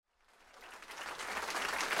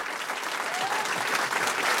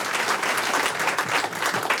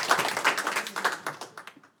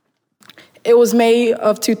It was May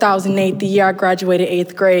of 2008, the year I graduated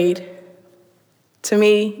 8th grade. To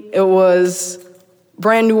me, it was a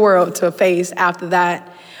brand new world to face after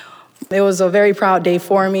that. It was a very proud day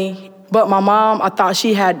for me. But my mom, I thought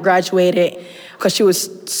she had graduated because she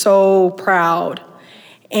was so proud.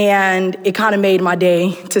 And it kind of made my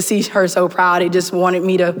day to see her so proud. It just wanted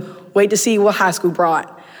me to wait to see what high school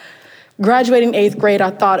brought. Graduating 8th grade, I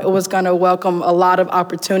thought it was going to welcome a lot of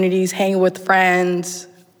opportunities, hanging with friends,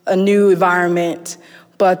 a new environment,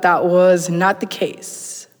 but that was not the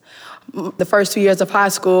case. The first 2 years of high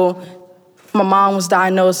school, my mom was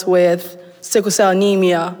diagnosed with sickle cell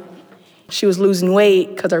anemia. She was losing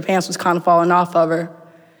weight because her pants was kind of falling off of her.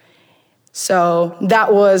 So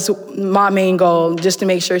that was my main goal, just to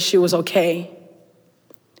make sure she was okay.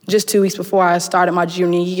 Just 2 weeks before I started my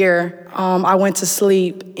junior year, I went to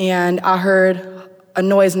sleep and I heard a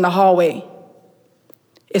noise in the hallway.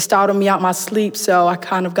 It startled me out my sleep, so I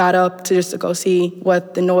kind of got up to go see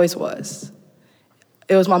what the noise was.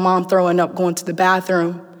 It was my mom throwing up, going to the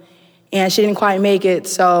bathroom, and she didn't quite make it,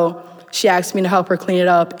 so she asked me to help her clean it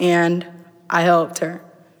up, and I helped her.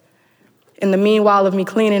 In the meanwhile of me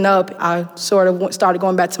cleaning up, I sort of started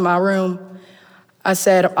going back to my room. I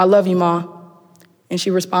said, "I love you, Mom." And she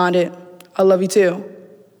responded, "I love you too."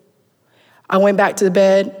 I went back to the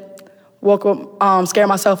bed, woke up, scared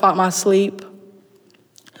myself out my sleep,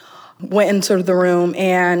 went into the room,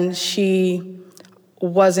 and she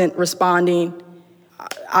wasn't responding.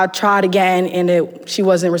 I tried again, and she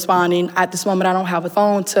wasn't responding. At this moment, I don't have a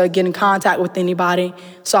phone to get in contact with anybody,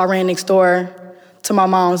 so I ran next door to my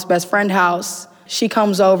mom's best friend's house. She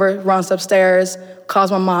comes over, runs upstairs, calls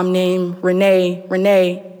my mom name,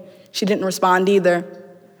 Renee. She didn't respond either.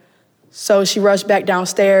 So she rushed back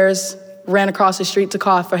downstairs, ran across the street to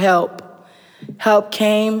call for help. Help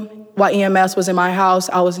came while EMS was in my house.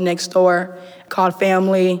 I was next door, called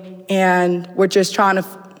family, and we're just trying to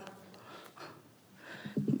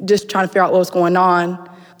figure out what was going on.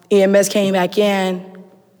 EMS came back in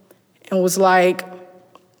and was like,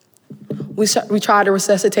 we tried to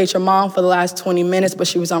resuscitate your mom for the last 20 minutes, but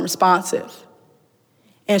she was unresponsive.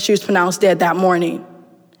 And she was pronounced dead that morning.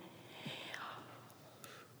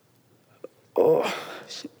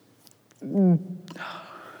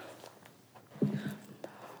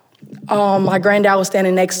 My granddad was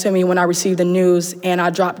standing next to me when I received the news, and I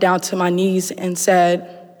dropped down to my knees and said,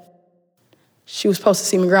 she was supposed to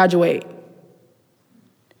see me graduate.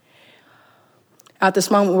 At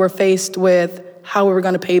this moment, we were faced with how we were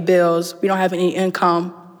going to pay bills. We don't have any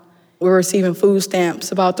income. We were receiving food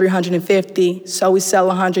stamps, about $350, so we sell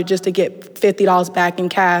 $100 just to get $50 back in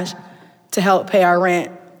cash to help pay our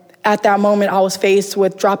rent. At that moment, I was faced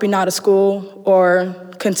with dropping out of school or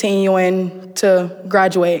continuing to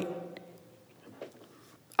graduate.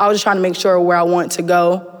 I was just trying to make sure where I wanted to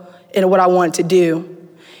go and what I wanted to do.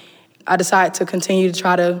 I decided to continue to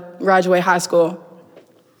try to graduate high school.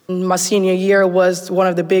 My senior year was one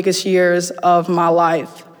of the biggest years of my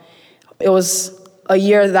life. It was a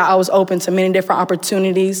year that I was open to many different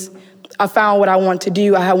opportunities. I found what I wanted to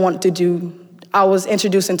do. I was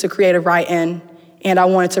introduced into creative writing, and I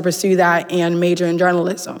wanted to pursue that and major in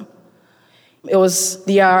journalism. It was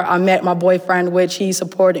the year I met my boyfriend, which he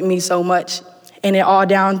supported me so much, and it all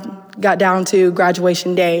got down to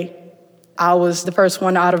graduation day. I was the first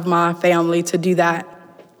one out of my family to do that.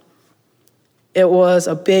 It was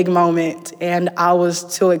a big moment, and I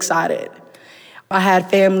was too excited. I had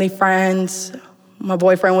family, friends. My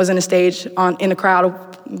boyfriend was in the stage, in the crowd,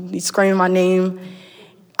 screaming my name.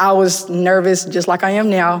 I was nervous, just like I am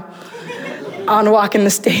now, on walking the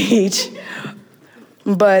stage.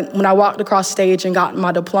 But when I walked across stage and got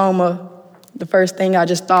my diploma, the first thing I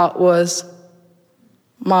just thought was,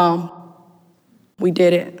 Mom, we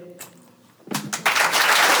did it.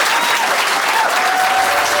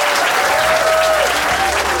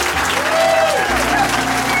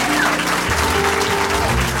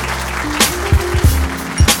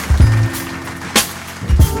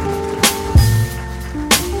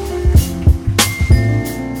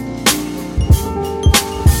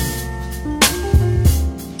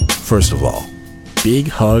 First of all, big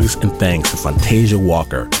hugs and thanks to Fontezia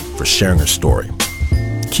Walker for sharing her story.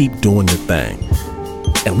 Keep doing your thing.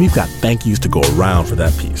 And we've got thank yous to go around for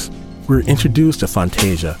that piece. We were introduced to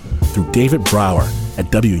Fontezia through David Brower at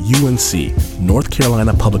WUNC, North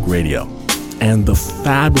Carolina Public Radio, and the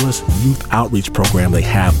fabulous youth outreach program they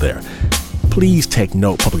have there. Please take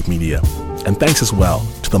note, public media. And thanks as well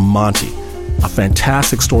to the Monti, a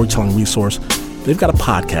fantastic storytelling resource. They've got a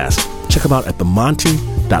podcast. Check them out at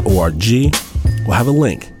themonti.org. We'll have a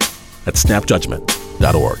link at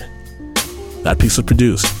snapjudgment.org. That piece was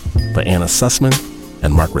produced by Anna Sussman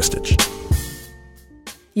and Mark Ristich.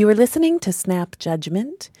 You are listening to Snap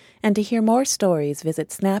Judgment, and to hear more stories, visit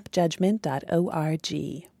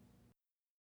snapjudgment.org.